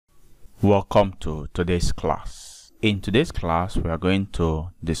Welcome to today's class. In today's class, we are going to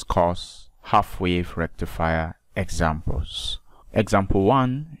discuss half-wave rectifier examples. Example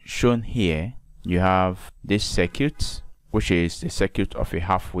 1 shown here, you have this circuit, which is the circuit of a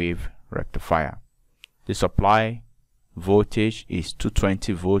half-wave rectifier. The supply voltage is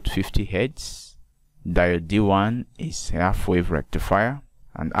 220 volt 50 Hz. Diode D1 is a half-wave rectifier,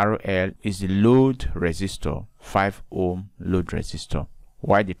 and RL is the load resistor, 5 ohm load resistor,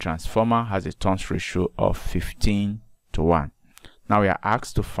 while the transformer has a turns ratio of 15:1. Now we are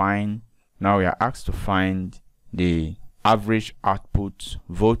asked to find the average output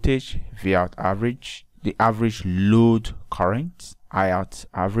voltage, V out average, the average load current, I out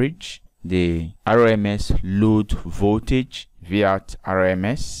average, the RMS load voltage, V out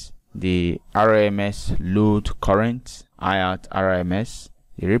RMS, the RMS load current, I out RMS,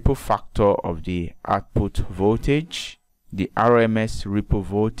 the ripple factor of the output voltage, the RMS ripple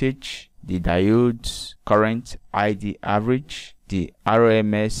voltage, the diodes current ID average, the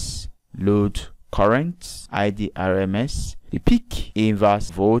RMS load current ID RMS, the peak inverse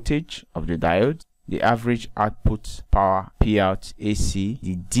voltage of the diode, the average output power P out AC,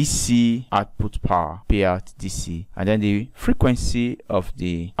 the DC output power P out DC, and then the frequency of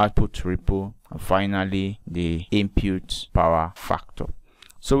the output ripple, and finally the input power factor.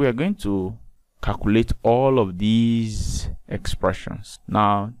 So we are going to calculate all of these expressions.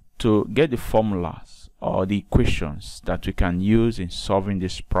 Now, to get the formulas or the equations that we can use in solving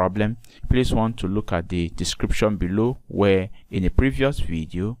this problem, please want to look at the description below, where in a previous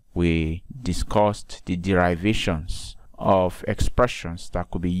video we discussed the derivations of expressions that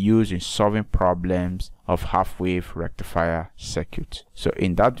could be used in solving problems of half-wave rectifier circuit. So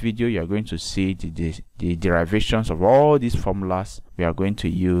in that video you are going to see the derivations of all these formulas we are going to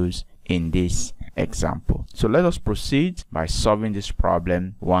use in this example. So let us proceed by solving this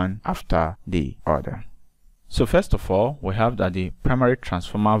problem one after the other. So first of all, we have that the primary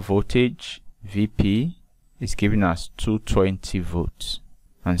transformer voltage VP is giving us 220 volts,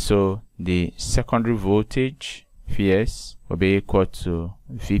 and so the secondary voltage VS will be equal to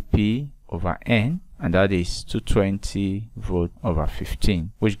VP over N, and that is 220 volt over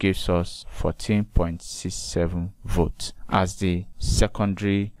 15, which gives us 14.67 volts as the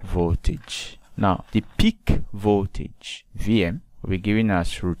secondary voltage. Now the peak voltage VM will be giving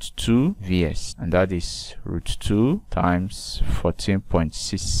us √2 VS, and that is √2 times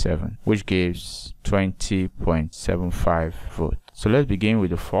 14.67, which gives 20.75 volts. So let's begin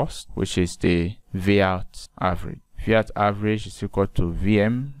with the first, which is the V out average. V out average is equal to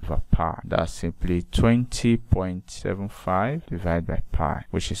Vm over pi. That's simply 20.75 divided by pi,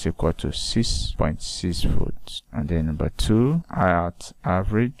 which is equal to 6.6 volts. And then number 2, I out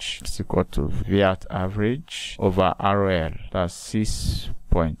average is equal to V out average over RL. That's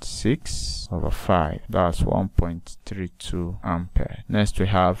 6.6 over 5. That's 1.32 ampere. Next we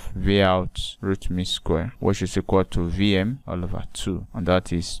have V out root mean square, which is equal to Vm all over 2, and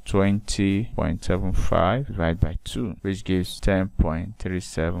that is 20.75 divided by 2, which gives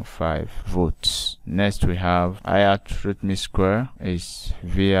 10.375 volts. Next we have I out root mean square is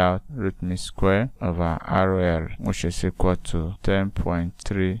V out root mean square over RL, which is equal to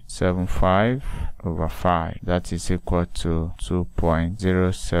 10.375 over 5. That is equal to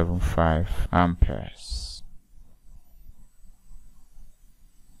 2.075 amperes.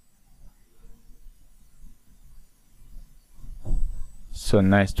 So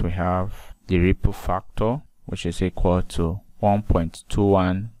next we have the ripple factor, which is equal to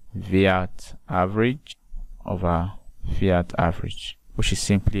 1.21 V out average over V out average, which is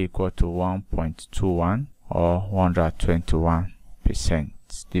simply equal to 1.21 or 121%.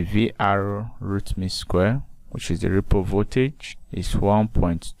 The VR root mean square, which is the ripple voltage, is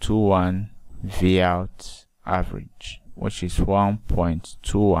 1.21 V out average, which is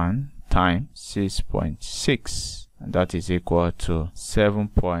 1.21 times 6.6, and that is equal to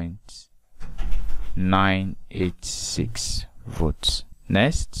 7.986 volts.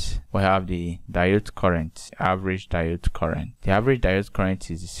 Next, we have the diode current, average diode current. The average diode current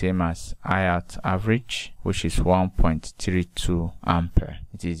is the same as I out average, which is 1.32 ampere.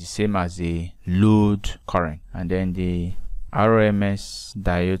 It is the same as the load current. And then the RMS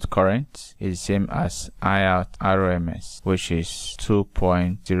diode current is the same as I out RMS, which is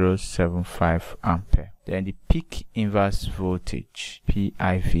 2.075 ampere. Then the peak inverse voltage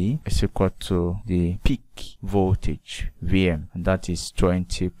PIV is equal to the peak voltage VM, and that is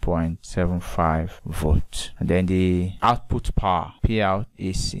 20.75 volts. And then the output power P out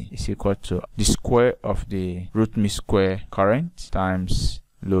AC is equal to the square of the root mean square current times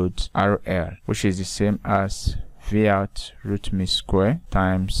load RL, which is the same as V out root mean square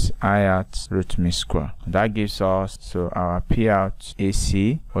times I out root mean square. That gives us, so our P out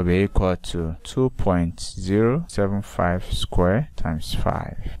AC will be equal to 2.075 square times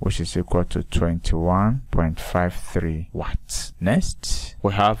 5, which is equal to 21.53 watts. Next,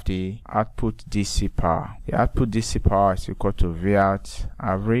 we have the output DC power. The output DC power is equal to V out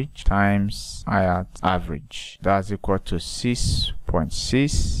average times I out average. That's equal to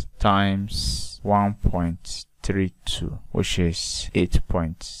 6.6 times 1.32, which is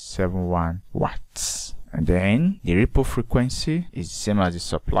 8.71 watts. And then the ripple frequency is the same as the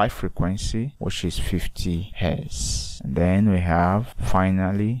supply frequency, which is 50 Hz. And then we have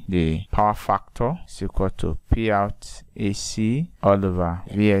finally the power factor is equal to P out AC all over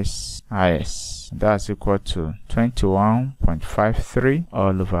VS IS. That's equal to 21.53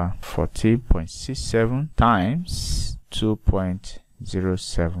 all over 40.67 times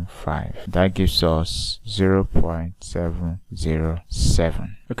 2.075. That gives us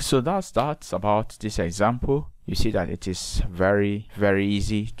 0.707. Okay, so that's about this example. You see that it is very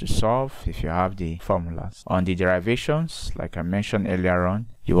easy to solve if you have the formulas. On the derivations, like I mentioned earlier on,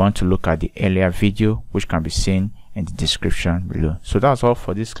 you want to look at the earlier video, which can be seen in the description below. So that's all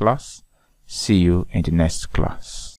for this class. See you in the next class.